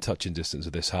were within touching distance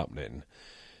of this happening,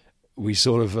 we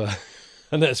sort of,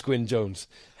 and there's Gwyn Jones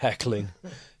heckling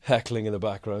in the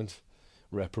background,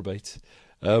 reprobate.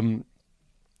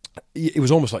 It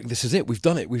was almost like, this is it. We've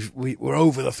done it. We're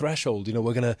over the threshold.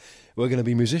 We're gonna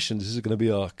be musicians. This is going to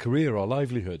be our career, our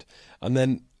livelihood. And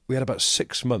then we had about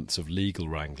 6 months of legal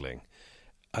wrangling,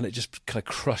 and it just kind of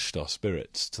crushed our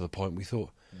spirits to the point we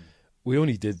thought we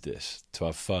only did this to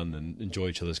have fun and enjoy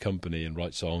each other's company and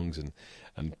write songs and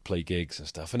play gigs and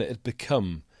stuff. And it had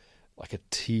become like a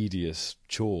tedious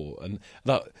chore. And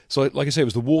so like I say, it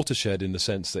was the watershed in the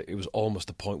sense that it was almost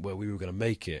the point where we were going to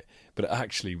make it, but it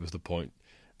actually was the point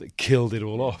that killed it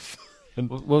all off. And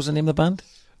what was the name of the band?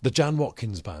 The Jan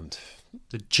Watkins Band.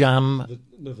 The Jan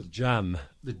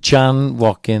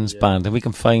Watkins Band. And we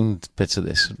can find bits of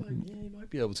this. Yeah, you might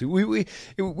be able to. We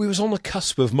was on the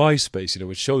cusp of MySpace,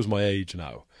 which shows my age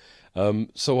now.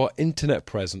 So our internet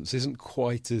presence isn't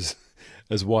quite as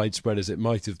widespread as it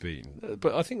might have been.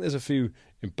 But I think there's a few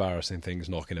embarrassing things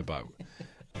knocking about.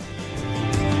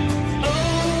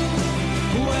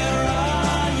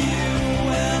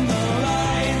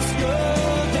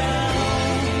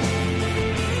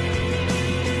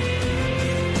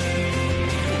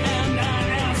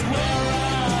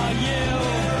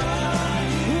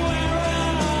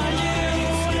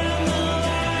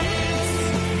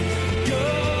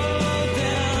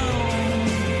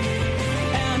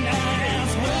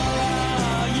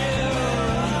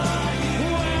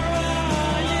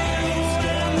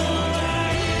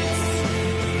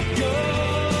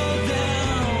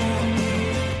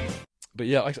 But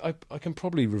yeah, I can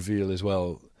probably reveal as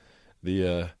well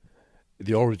the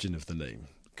origin of the name,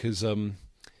 because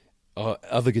our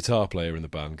other guitar player in the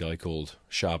band, a guy called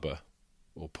Shabba,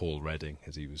 or Paul Redding,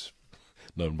 as he was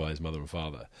known by his mother and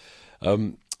father,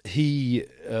 he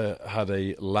had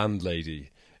a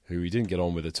landlady who he didn't get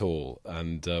on with at all,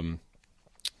 and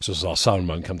so as our sound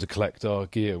man come to collect our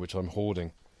gear, which I'm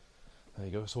hoarding. There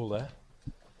you go, it's all there.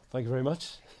 Thank you very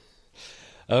much.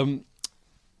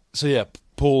 So yeah,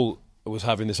 Paul was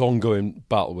having this ongoing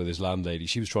battle with his landlady.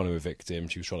 She was trying to evict him.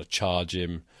 She was trying to charge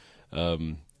him or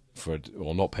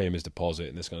not pay him his deposit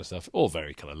and this kind of stuff. All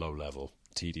very kind of low-level,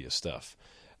 tedious stuff.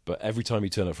 But every time he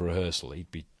turned up for rehearsal,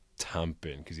 he'd be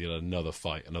tamping because he had another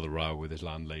fight, another row with his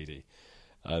landlady.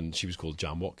 And she was called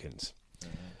Jan Watkins.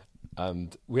 Mm-hmm.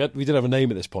 And we didn't have a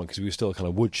name at this point because we were still kind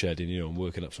of woodshedding, and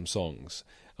working up some songs.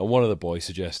 And one of the boys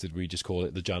suggested we just call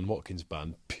it the Jan Watkins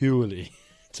Band purely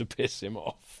to piss him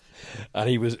off. And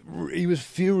he was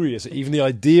furious at even the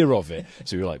idea of it.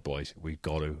 So we were like, boys, we've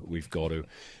got to.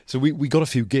 So we got a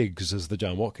few gigs as the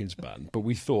Jan Watkins Band, but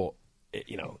we thought,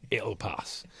 it'll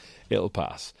pass.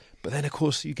 But then, of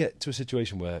course, you get to a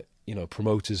situation where,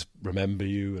 promoters remember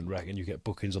you and reckon you get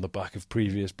bookings on the back of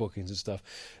previous bookings and stuff.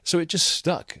 So it just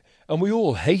stuck. And we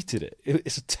all hated it.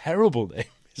 It's a terrible name.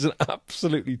 It's an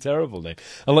absolutely terrible name.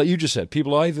 And like you just said,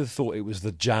 people either thought it was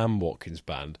the Jan Watkins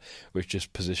Band, which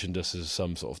just positioned us as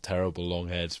some sort of terrible,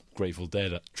 long-haired Grateful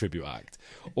Dead tribute act,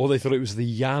 or they thought it was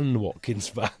the Jan Watkins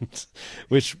Band,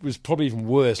 which was probably even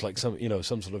worse, like some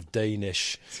sort of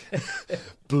Danish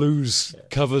blues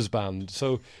covers band.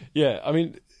 So, yeah, I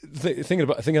mean,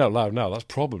 thinking out loud now, that's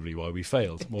probably why we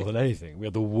failed more than anything. We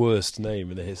had the worst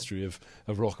name in the history of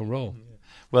rock and roll.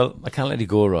 Well, I can't let you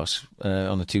go, Ross,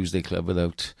 on the Tuesday Club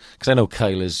without... Because I know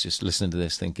Kyle is just listening to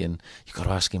this thinking, you've got to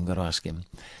ask him.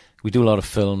 We do a lot of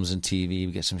films and TV.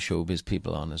 We get some showbiz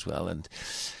people on as well. And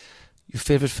your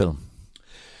favourite film?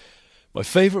 My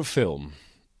favourite film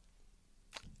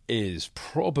is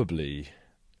probably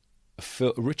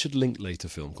a Richard Linklater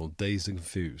film called Dazed and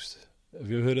Confused. Have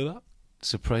you ever heard of that?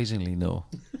 Surprisingly, no.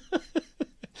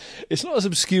 It's not as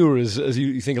obscure as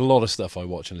you think a lot of stuff I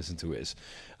watch and listen to is.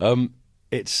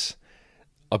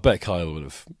 I bet Kyle would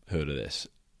have heard of this.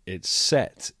 It's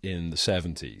set in the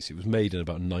 70s. It was made in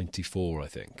about 94, I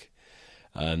think.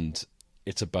 And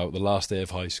it's about the last day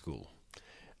of high school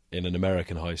in an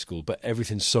American high school, but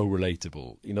everything's so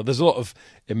relatable. There's a lot of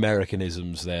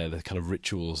Americanisms there, the kind of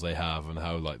rituals they have and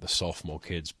how, like, the sophomore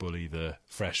kids bully the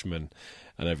freshmen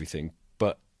and everything.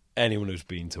 anyone who's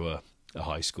been to a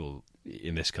high school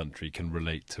in this country can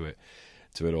relate to it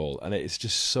all. And it's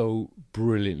just so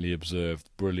brilliantly observed,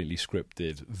 brilliantly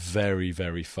scripted, very,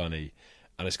 very funny,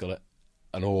 and it's got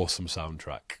an awesome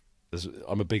soundtrack.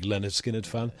 I'm a big Lynyrd Skynyrd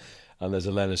fan, and there's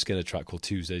a Lynyrd Skynyrd track called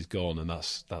Tuesday's Gone, and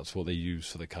that's what they use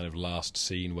for the kind of last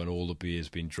scene when all the beer's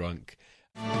been drunk.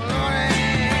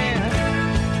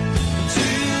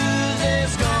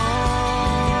 Tuesday's gone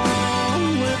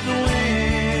with the wind.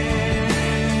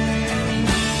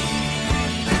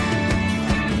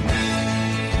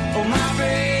 Oh, my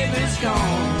baby's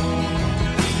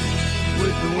gone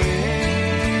with the wind.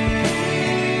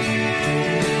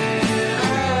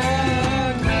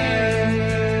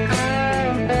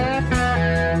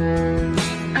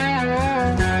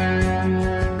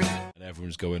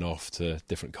 Everyone's going off to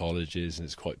different colleges, and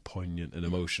it's quite poignant and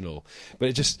emotional.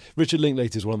 But Richard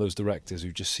Linklater is one of those directors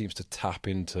who just seems to tap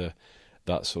into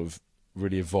that sort of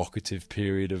really evocative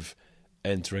period of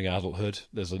entering adulthood.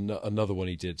 There's another one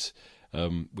he did,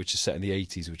 which is set in the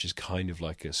 80s, which is kind of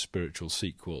like a spiritual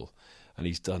sequel, and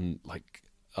he's done like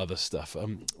other stuff.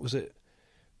 Was it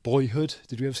Boyhood?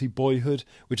 Did we ever see Boyhood?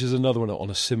 Which is another one on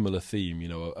a similar theme,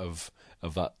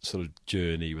 of that sort of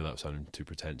journey, without sounding too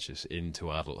pretentious,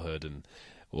 into adulthood and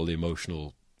all the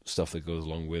emotional stuff that goes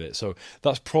along with it. So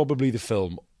that's probably the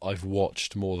film I've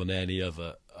watched more than any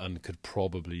other and could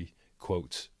probably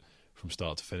quote from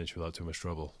start to finish without too much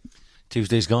trouble.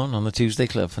 Tuesday's Gone on the Tuesday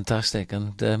Club. Fantastic.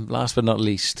 And last but not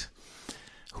least,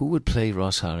 who would play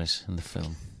Ross Harris in the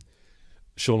film?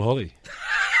 Sean Holly.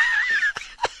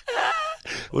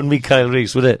 Wouldn't be Kyle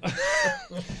Reese, would it?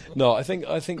 No, I think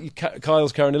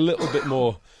Kyle's carrying a little bit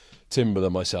more timber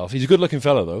than myself. He's a good-looking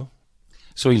fella, though.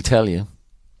 So he'll tell you.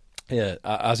 Yeah,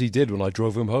 as he did when I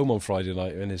drove him home on Friday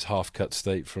night in his half-cut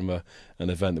state from an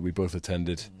event that we both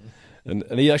attended. And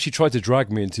he actually tried to drag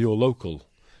me into your local.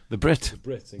 The Brit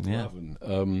in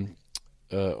Glavin,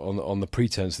 on the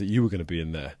pretense that you were going to be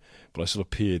in there. But I sort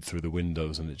of peered through the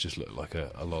windows, and it just looked like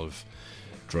a lot of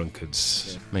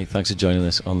drunkards. Mate, thanks for joining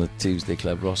us on the Tuesday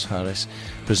Club. Ross Harris,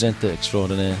 presenter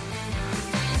extraordinaire.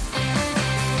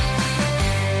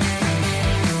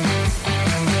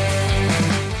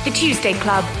 The Tuesday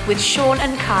Club with Sean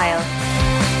and Kyle.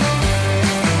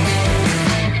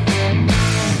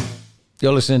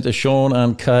 You're listening to Sean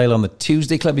and Kyle on the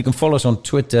Tuesday Club. You can follow us on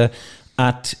Twitter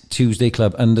at Tuesday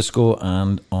Club _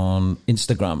 and on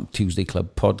Instagram, Tuesday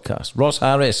Club Podcast. Ross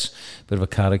Harris, bit of a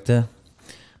character.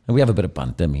 And we have a bit of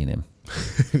banter, me and him.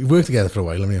 We worked together for a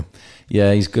while, haven't you?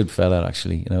 Yeah, he's a good fella,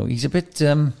 actually. He's a bit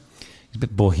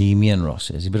bohemian, Ross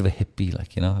is. He's a bit of a hippie,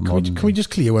 like, Can we just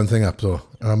clear one thing up, though?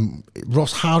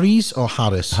 Ross Harris or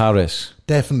Harris? Harris.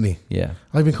 Definitely. Yeah.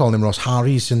 I've been calling him Ross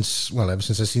Harris ever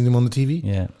since I've seen him on the TV.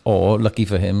 Yeah. Or, lucky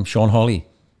for him, Sean Holly,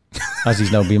 as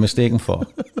he's now being mistaken for.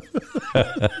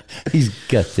 He's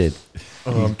gutted.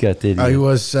 He's gutted. I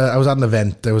was at an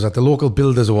event. I was at the local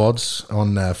Builders Awards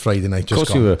on Friday night. Of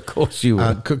course you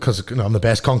were. Because I'm the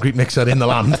best concrete mixer in the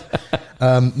land.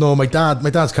 No, my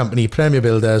dad's company, Premier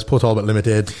Builders, Port Talbot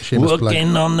Limited.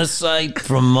 Working on the site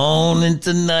from morning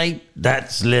to night.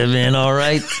 That's living all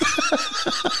right.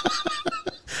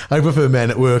 I prefer men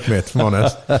at work, mate, if I'm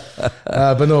honest.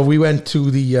 But no, we went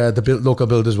to the local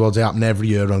Builders Awards. They happen every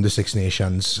year around the Six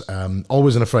Nations.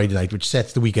 Always on a Friday night, which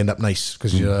sets the weekend up nice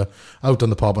because you're out on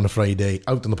the pub on a Friday,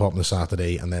 out on the pub on a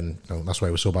Saturday, and then that's why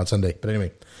it was so bad Sunday. But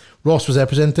anyway, Ross was there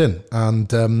presenting,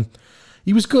 and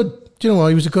he was good. Do you know what?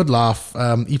 He was a good laugh.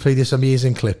 He played this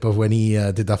amazing clip of when he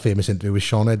did that famous interview with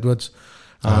Sean Edwards.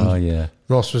 And yeah.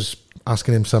 Ross was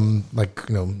asking him some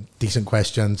decent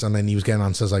questions, and then he was getting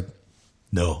answers like,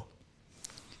 no.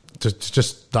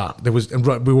 Just that.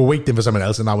 We were waiting for someone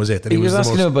else, and that was it. And he was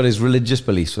asking him about his religious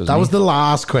beliefs, wasn't he? That was the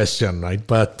last question, right?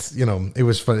 But, it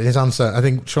was funny. His answer, I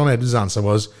think Sean Edwards' answer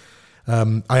was,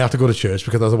 I have to go to church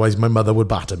because otherwise my mother would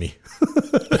batter me. Do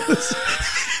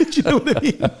you know what I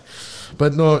mean?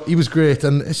 But no, he was great,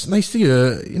 and it's nice to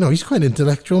hear, he's quite an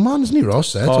intellectual man, isn't he,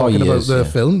 Ross? Talking about the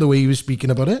film, the way he was speaking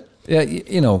about it. Yeah,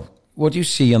 what you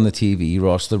see on the TV,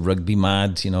 Ross, the rugby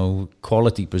mad,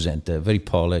 quality presenter, very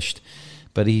polished,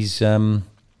 but he's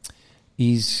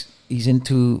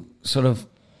into sort of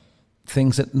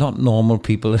things that not normal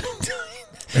people.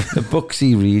 The books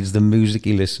he reads, the music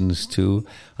he listens to.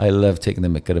 I love taking the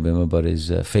mick out of him about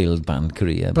his failed band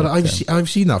career. But I've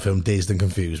seen that film, Dazed and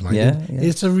Confused, man. Yeah.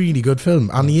 It's a really good film,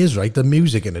 and he is right. The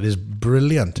music in it is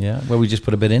brilliant. Yeah, well, we just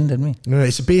put a bit in, didn't we?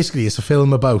 It's a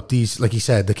film about these, like he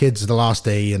said, the kids the last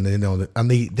day, and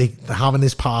they're having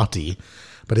this party.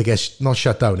 but it gets not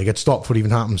shut down. It gets stopped before it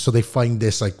even happens. So they find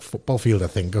this like football field, I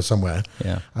think, or somewhere.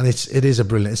 Yeah. And it is a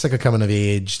brilliant. It's like a coming of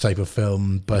age type of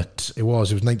film, but it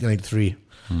was 1993,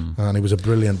 and it was a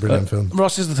brilliant film.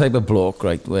 Ross is the type of bloke,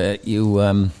 right, where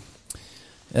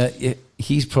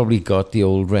he's probably got the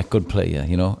old record player,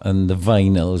 you know, and the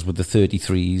vinyls with the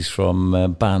 33s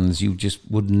from bands you just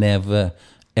would never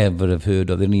ever have heard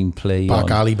of. They didn't even play Back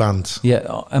on. alley band. Yeah,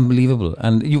 unbelievable.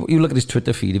 And you look at his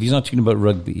Twitter feed, if he's not tweeting about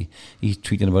rugby, he's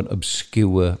tweeting about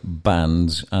obscure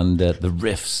bands and the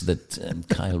riffs that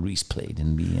Kyle Reese played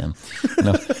in the... you know,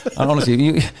 and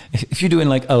honestly, if you're doing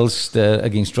like Ulster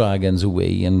against Dragons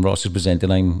away and Ross is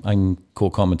presenting, I'm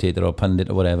co-commentator or pundit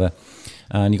or whatever,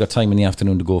 and you got time in the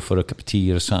afternoon to go for a cup of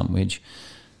tea or a sandwich,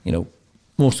 you know,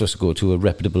 most of us go to a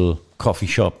reputable coffee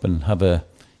shop and have a,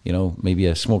 you know, maybe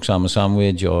a smoked salmon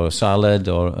sandwich or a salad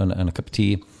and a cup of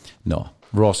tea. No,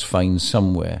 Ross finds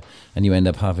somewhere and you end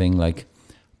up having like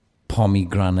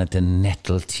pomegranate and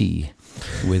nettle tea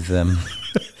with a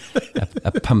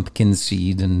pumpkin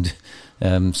seed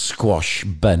and squash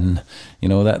bun. You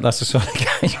know, that's the sort of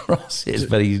guy Ross is,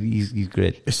 but he's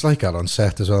great. It's like that on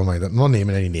set as well, mate. I'm not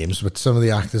naming any names, but some of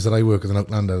the actors that I work with in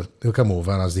Outlander, they'll come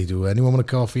over, and as they do, anyone want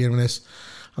a coffee and this?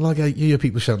 And I'll get, you hear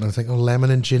people shouting, and I think, oh, lemon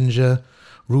and ginger,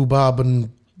 rhubarb and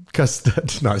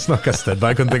custard. No, it's not custard, but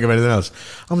I couldn't think of anything else.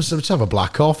 I'm just have a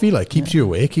black coffee, like, keeps you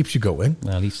awake, keeps you going.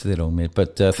 Well, each to their own, mate.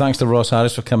 But thanks to Ross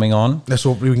Harris for coming on. Let's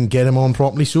hope we can get him on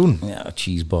properly soon. Yeah, a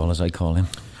cheese ball, as I call him.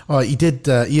 Oh, he did.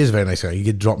 He is a very nice guy. He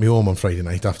did drop me home on Friday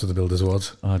night after the Builders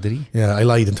Awards. Oh, did he? Yeah, I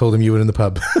lied and told him you were in the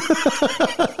pub.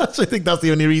 So I think that's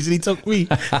the only reason he took me.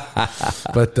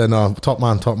 But no, top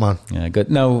man. Yeah, good.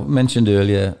 Now, mentioned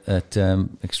earlier at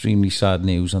extremely sad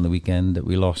news on the weekend that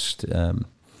we lost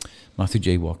Matthew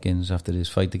J. Watkins after his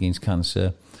fight against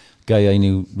cancer. Guy I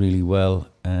knew really well.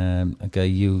 A guy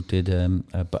you did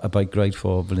a bike ride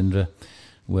for, Valindra,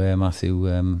 where Matthew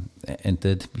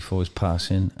entered before his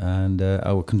passing, and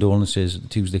our condolences at the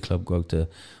Tuesday Club go out to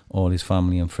all his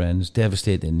family and friends.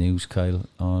 Devastating news, Kyle,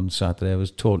 on Saturday. I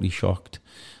was totally shocked.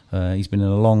 He's been in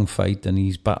a long fight and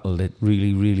he's battled it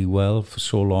really, really well for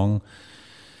so long.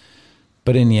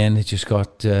 But in the end, it just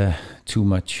got too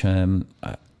much.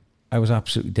 I was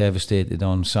absolutely devastated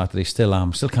on Saturday. Still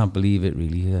am. Still can't believe it,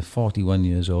 really. 41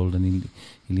 years old, and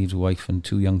he leaves a wife and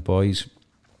 2 young boys.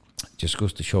 Just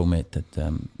goes to show, mate, that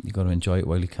you got to enjoy it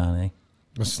while you can, eh?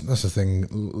 That's the thing.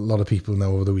 A lot of people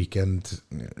now over the weekend,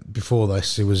 before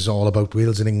this, it was all about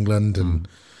Wales and England, and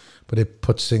but it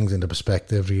puts things into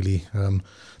perspective, really.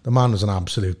 The man was an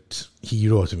absolute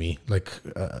hero to me. Like,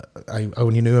 I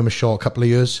only knew him a short couple of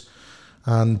years,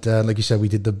 and like you said, we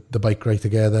did the bike ride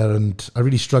together, and I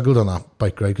really struggled on that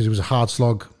bike ride because it was a hard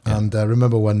slog. Yeah. And I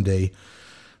remember one day,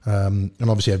 and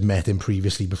obviously I've met him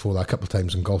previously before that a couple of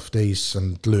times on golf days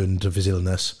and learned of his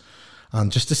illness,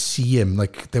 and just to see him,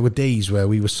 like, there were days where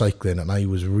we were cycling and I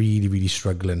was really, really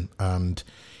struggling, and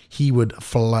he would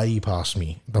fly past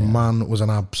me. The man was an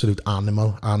absolute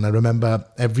animal, and I remember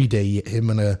every day him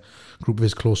and a group of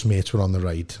his close mates were on the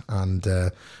ride, and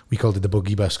we called it the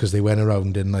boogie bus because they went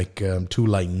around in like 2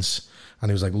 lines, and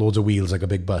it was like loads of wheels like a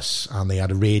big bus, and they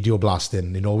had a radio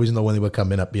blasting. You'd always know when they were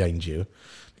coming up behind you,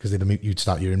 because you'd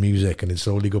start hearing music and it'd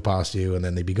slowly go past you and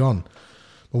then they'd be gone.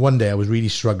 But one day I was really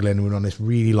struggling. We were on this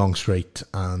really long straight,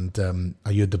 and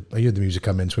I heard the music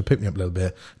come in, so it picked me up a little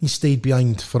bit. He stayed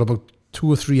behind for about 2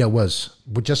 or 3 hours,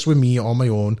 but just with me on my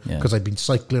own, because I'd been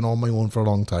cycling on my own for a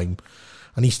long time.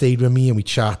 And he stayed with me and we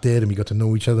chatted and we got to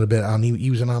know each other a bit, and he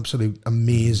was an absolute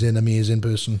amazing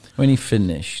person. When he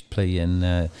finished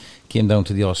playing, came down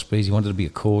to the Ospreys, he wanted to be a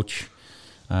coach.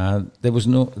 There was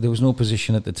no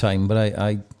position at the time, but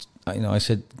I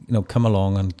said, come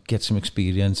along and get some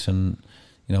experience and,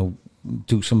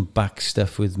 do some back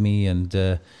stuff with me, and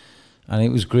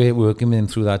it was great working with him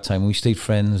through that time. We stayed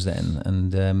friends then,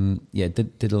 and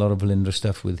did a lot of Valindra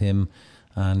stuff with him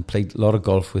and played a lot of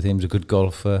golf with him. He was a good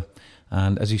golfer,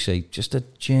 and as you say, just a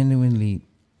genuinely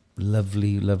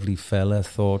lovely fella,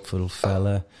 thoughtful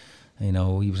fella. He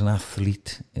was an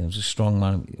athlete. He was a strong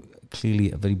man.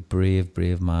 Clearly a very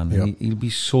brave man. Yep. He'll be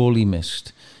sorely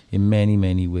missed in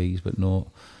many ways, but none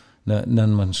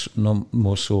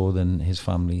more so than his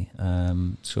family.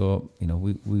 So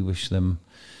we wish them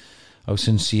our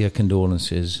sincere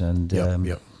condolences, and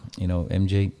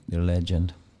MJ, you're a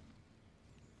legend.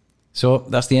 So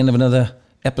that's the end of another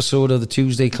episode of the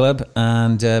Tuesday Club,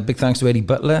 and big thanks to Eddie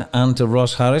Butler and to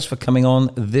Ross Harris for coming on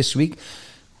this week.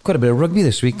 Quite a bit of rugby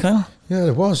this week, Kyle. Yeah,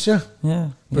 it was, yeah.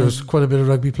 There was quite a bit of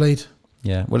rugby played.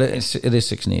 Yeah, well, it is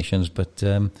Six Nations, but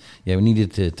we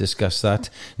needed to discuss that.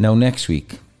 Now, next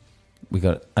week,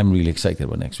 I'm really excited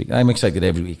about next week. I'm excited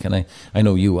every week, and I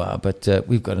know you are, but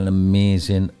we've got an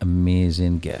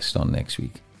amazing guest on next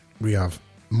week. We have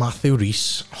Matthew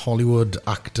Rhys, Hollywood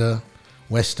actor,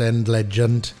 West End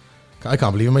legend. I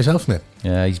can't believe it myself, mate.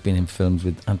 Yeah, he's been in films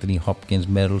with Anthony Hopkins,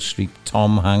 Meryl Streep,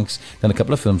 Tom Hanks. Done a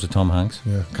couple of films with Tom Hanks.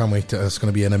 Yeah, can't wait. It's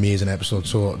going to be an amazing episode.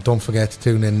 So don't forget to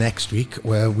tune in next week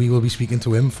where we will be speaking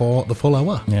to him for the full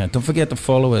hour. Yeah, don't forget to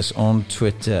follow us on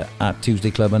Twitter at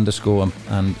 @TuesdayClub_ and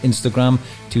Instagram,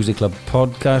 Tuesday Club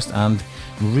Podcast, and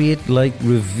rate, like,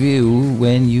 review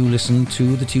when you listen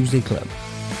to the Tuesday Club.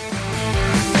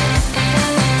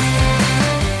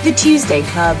 The Tuesday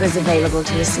Club is available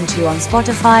to listen to on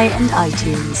Spotify and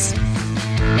iTunes.